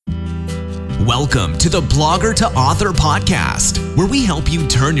Welcome to the Blogger to Author podcast, where we help you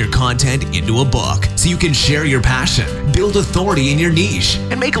turn your content into a book so you can share your passion, build authority in your niche,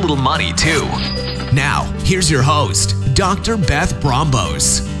 and make a little money too. Now, here's your host, Dr. Beth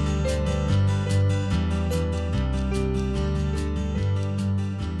Brombos.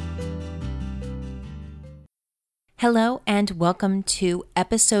 Hello and welcome to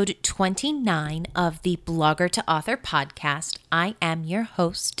episode 29 of the Blogger to Author podcast. I am your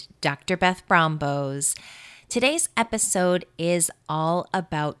host, Dr. Beth Brombos. Today's episode is all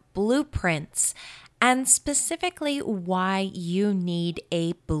about blueprints and specifically why you need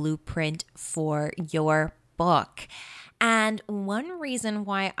a blueprint for your book. And one reason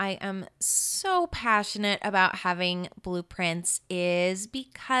why I am so passionate about having blueprints is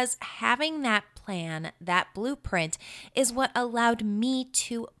because having that plan, that blueprint, is what allowed me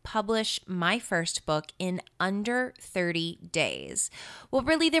to publish my first book in under 30 days. Well,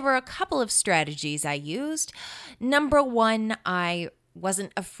 really, there were a couple of strategies I used. Number one, I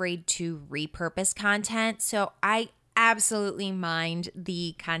wasn't afraid to repurpose content, so I absolutely mined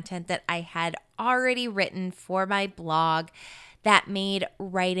the content that I had already written for my blog that made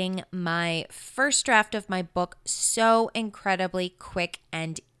writing my first draft of my book so incredibly quick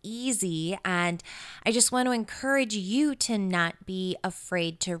and easy. And I just want to encourage you to not be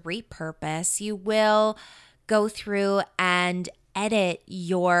afraid to repurpose. You will go through and edit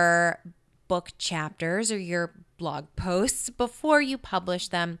your book chapters or your blog posts before you publish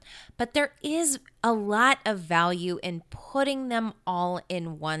them, but there is a lot of value in putting them all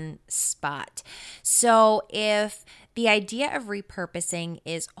in one spot. So if the idea of repurposing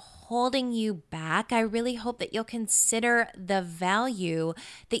is holding you back, I really hope that you'll consider the value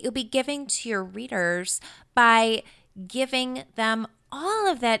that you'll be giving to your readers by giving them all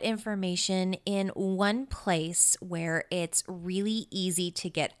of that information in one place where it's really easy to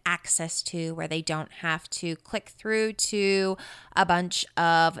get access to, where they don't have to click through to a bunch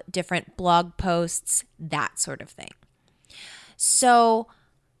of different blog posts, that sort of thing. So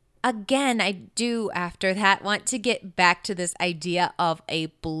again, I do after that want to get back to this idea of a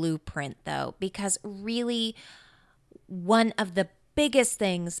blueprint though, because really one of the biggest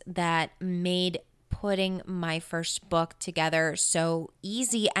things that made putting my first book together so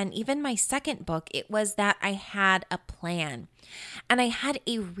easy, and even my second book, it was that I had a plan. And I had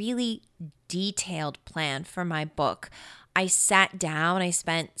a really detailed plan for my book. I sat down, I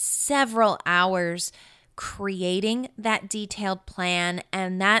spent several hours creating that detailed plan,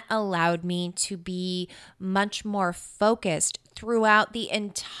 and that allowed me to be much more focused throughout the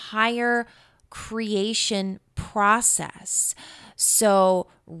entire creation process. So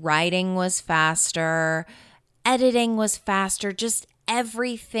writing was faster, editing was faster, just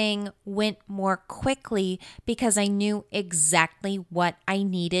everything went more quickly because I knew exactly what I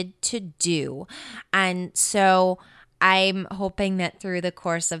needed to do. And so I'm hoping that through the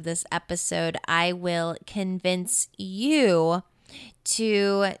course of this episode, I will convince you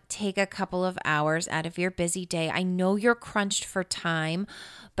to take a couple of hours out of your busy day. I know you're crunched for time,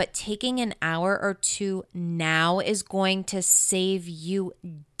 but taking an hour or two now is going to save you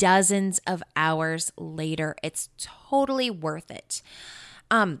dozens of hours later. It's totally worth it.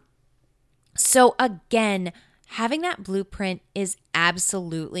 So again, having that blueprint is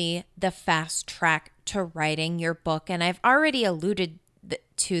absolutely the fast track to writing your book. And I've already alluded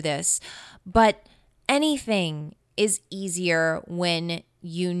to this, but anything is easier when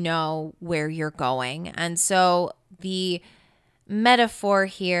you know where you're going. And so the metaphor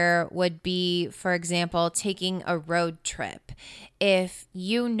here would be, for example, taking a road trip. If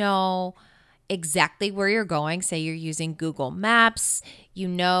you know exactly where you're going, say you're using Google Maps, you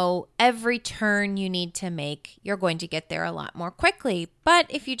know every turn you need to make, you're going to get there a lot more quickly. But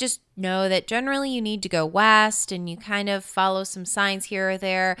if you just know that generally you need to go west and you kind of follow some signs here or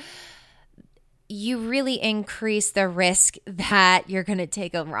there, you really increase the risk that you're going to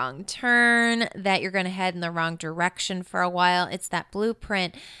take a wrong turn, that you're going to head in the wrong direction for a while. It's that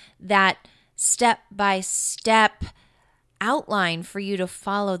blueprint, that step-by-step outline for you to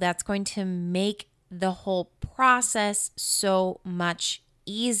follow that's going to make the whole process so much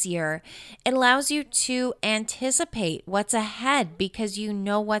easier. It allows you to anticipate what's ahead because you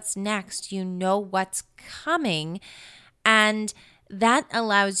know what's next, you know what's coming, and that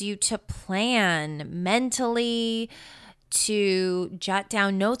allows you to plan mentally, to jot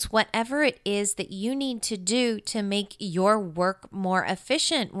down notes, whatever it is that you need to do to make your work more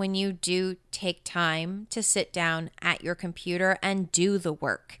efficient when you do take time to sit down at your computer and do the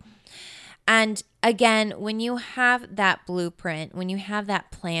work. And again, when you have that blueprint, when you have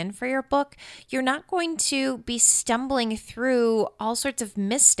that plan for your book, you're not going to be stumbling through all sorts of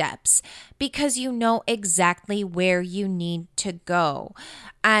missteps because you know exactly where you need to go.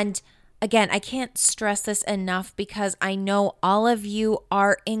 And again, I can't stress this enough because I know all of you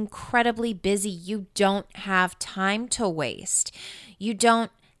are incredibly busy. You don't have time to waste. You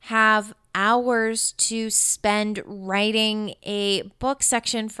don't have hours to spend writing a book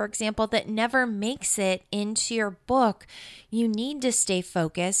section, for example, that never makes it into your book. You need to stay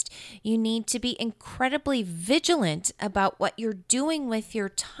focused. You need to be incredibly vigilant about what you're doing with your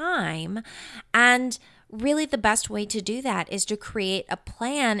time. And really, the best way to do that is to create a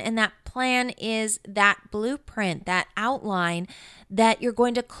plan. And that plan is that blueprint, that outline that you're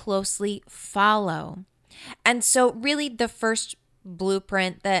going to closely follow. And so, really, the first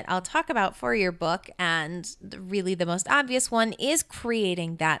blueprint that I'll talk about for your book, and really the most obvious one, is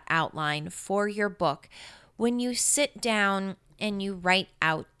creating that outline for your book. When you sit down and you write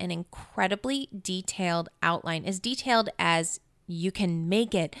out an incredibly detailed outline, as detailed as you can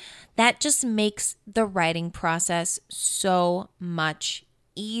make it, that just makes the writing process so much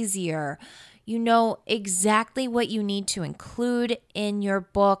easier. You know exactly what you need to include in your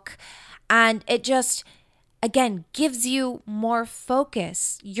book, and it just again gives you more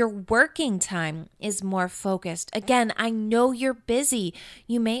focus. Your working time is more focused. Again, I know you're busy.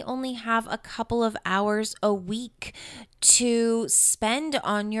 You may only have a couple of hours a week to spend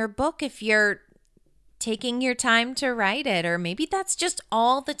on your book if you're taking your time to write it, or maybe that's just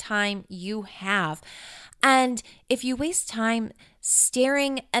all the time you have. And if you waste time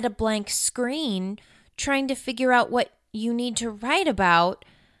staring at a blank screen trying to figure out what you need to write about,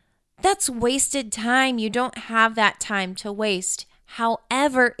 that's wasted time. You don't have that time to waste.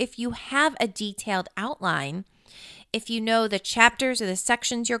 However, if you have a detailed outline, if you know the chapters or the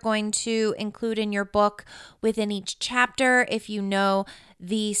sections you're going to include in your book within each chapter, if you know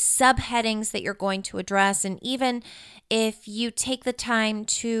the subheadings that you're going to address, and even if you take the time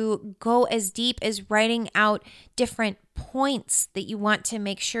to go as deep as writing out different points that you want to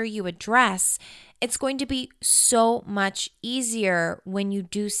make sure you address, it's going to be so much easier when you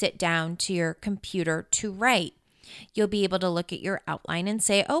do sit down to your computer to write. You'll be able to look at your outline and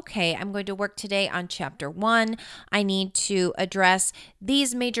say, okay, I'm going to work today on chapter 1. I need to address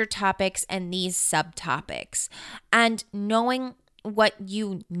these major topics and these subtopics. And knowing what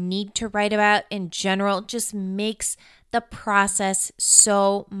you need to write about in general just makes the process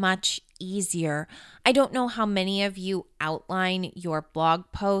so much easier. I don't know how many of you outline your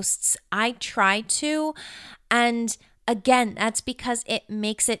blog posts. I try to, and again, that's because it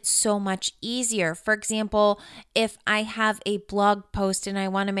makes it so much easier. For example, if I have a blog post and I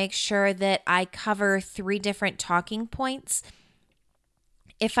want to make sure that I cover 3 different talking points,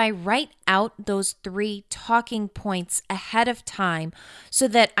 if I write out those 3 talking points ahead of time so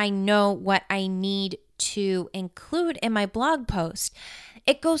that I know what I need to include in my blog post,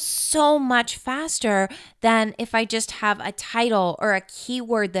 it goes so much faster than if I just have a title or a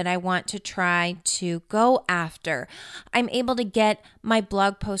keyword that I want to try to go after. I'm able to get my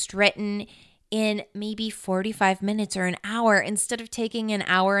blog post written in maybe 45 minutes or an hour instead of taking an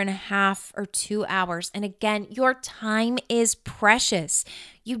hour and a half or 2 hours. And again, your time is precious.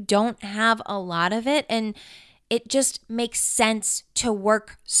 You don't have a lot of it, and it just makes sense to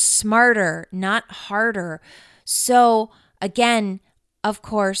work smarter, not harder. So again, of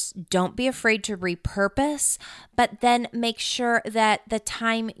course, don't be afraid to repurpose, but then make sure that the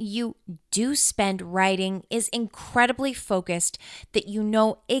time you do spend writing is incredibly focused, that you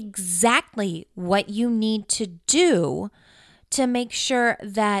know exactly what you need to do to make sure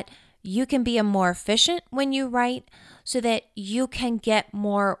that you can be more efficient when you write, so that you can get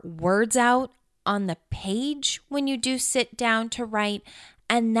more words out on the page when you do sit down to write,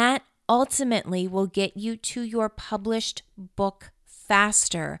 and that ultimately will get you to your published book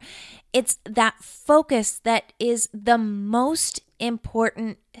faster. It's that focus that is the most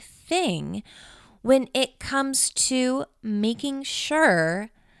important thing when it comes to making sure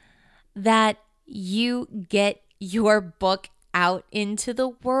that you get your book out into the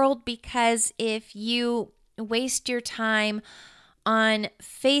world, because if you waste your time on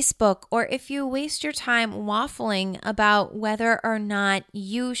Facebook, or if you waste your time waffling about whether or not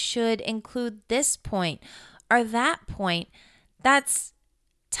you should include this point or that point, that's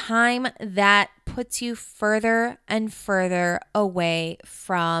time that puts you further and further away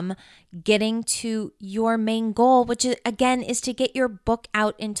from getting to your main goal, which is, again, is to get your book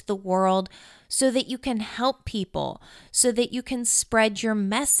out into the world so that you can help people, so that you can spread your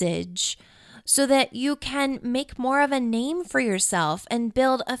message, so that you can make more of a name for yourself and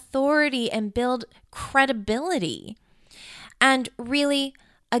build authority and build credibility. And really,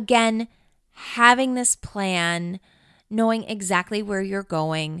 again, having this plan, knowing exactly where you're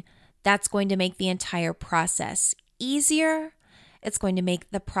going, that's going to make the entire process easier. It's going to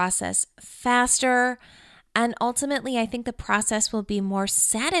make the process faster. And ultimately, I think the process will be more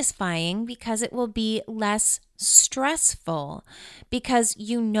satisfying because it will be less stressful because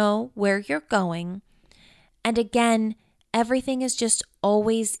you know where you're going. And again, everything is just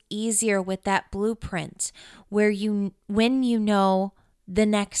always easier with that blueprint when you know the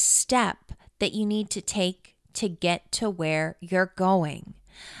next step that you need to take to get to where you're going.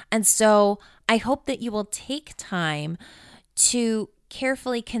 And so I hope that you will take time to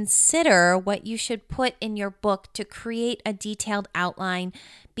carefully consider what you should put in your book to create a detailed outline,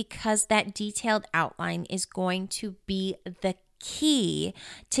 because that detailed outline is going to be the key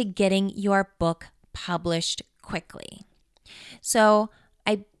to getting your book published quickly. So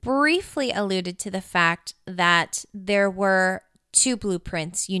I briefly alluded to the fact that there were 2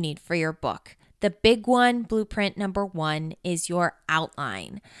 blueprints you need for your book. The big one, blueprint number 1, is your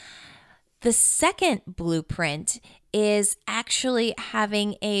outline. The second blueprint is actually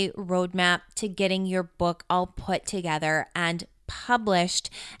having a roadmap to getting your book all put together and published.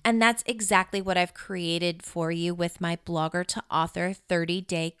 And that's exactly what I've created for you with my Blogger to Author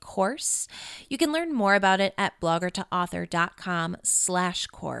 30-day course. You can learn more about it at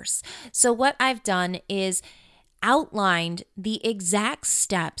bloggertoauthor.com/course. So what I've done is outlined the exact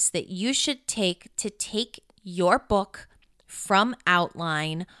steps that you should take to take your book from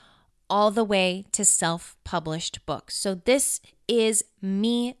outline all the way to self-published books. So this is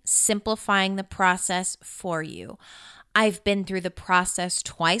me simplifying the process for you. I've been through the process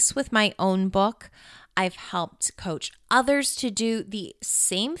twice with my own book. I've helped coach others to do the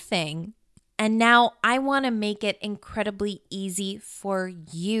same thing. And now I want to make it incredibly easy for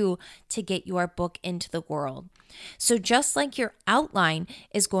you to get your book into the world. So just like your outline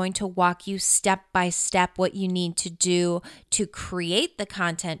is going to walk you step by step what you need to do to create the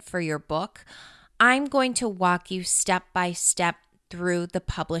content for your book, I'm going to walk you step by step through the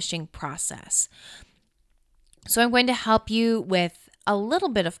publishing process. So I'm going to help you with a little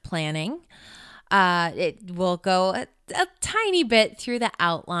bit of planning. It will go a tiny bit through the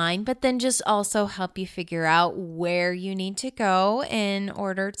outline, but then just also help you figure out where you need to go in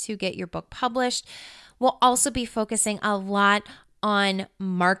order to get your book published. We'll also be focusing a lot on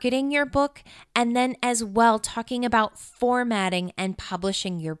marketing your book, and then as well talking about formatting and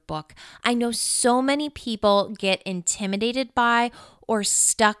publishing your book. I know so many people get intimidated by or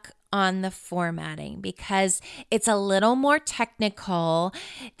stuck on the formatting because it's a little more technical.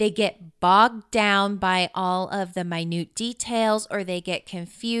 They get bogged down by all of the minute details, or they get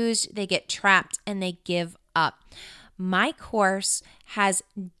confused, they get trapped, and they give up. My course has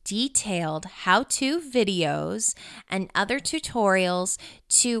detailed how-to videos and other tutorials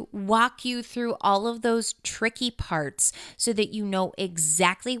to walk you through all of those tricky parts so that you know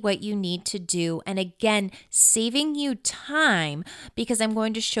exactly what you need to do. And again, saving you time because I'm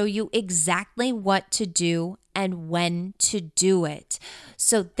going to show you exactly what to do and when to do it.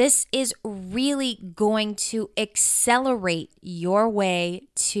 So this is really going to accelerate your way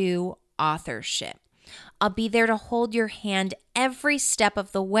to authorship. I'll be there to hold your hand every step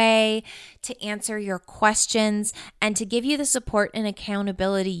of the way, to answer your questions, and to give you the support and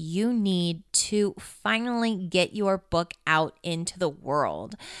accountability you need to finally get your book out into the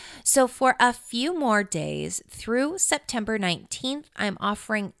world. So for a few more days through September 19th, I'm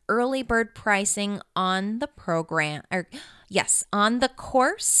offering early bird pricing on the program, on the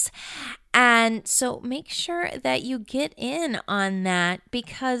course. And so make sure that you get in on that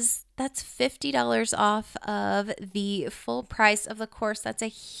because that's $50 off of the full price of the course. That's a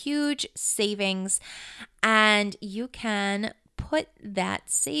huge savings, and you can put that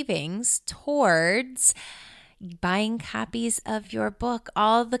savings towards buying copies of your book,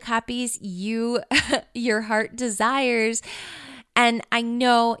 all the copies your heart desires. And I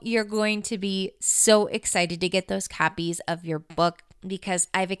know you're going to be so excited to get those copies of your book because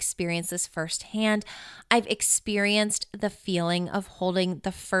I've experienced this firsthand. I've experienced the feeling of holding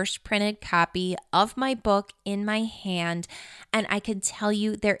the first printed copy of my book in my hand, and I can tell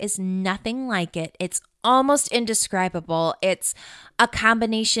you there is nothing like it. It's almost indescribable. It's a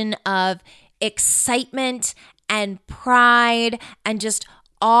combination of excitement and pride and just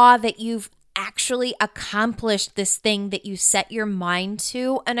awe that you've actually accomplished this thing that you set your mind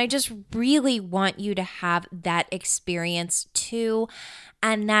to. And I just really want you to have that experience too.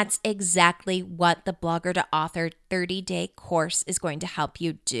 And that's exactly what the Blogger to Author 30-day course is going to help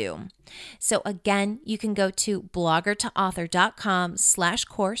you do. So again, you can go to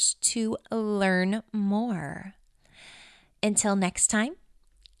bloggertoauthor.com/course to learn more. Until next time,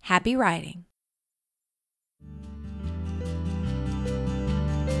 happy writing.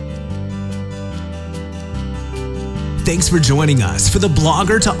 Thanks for joining us for the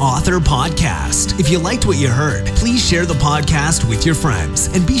Blogger to Author podcast. If you liked what you heard, please share the podcast with your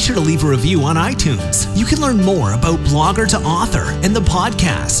friends and be sure to leave a review on iTunes. You can learn more about Blogger to Author and the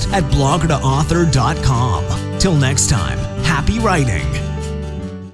podcast at bloggertoauthor.com. Till next time, happy writing.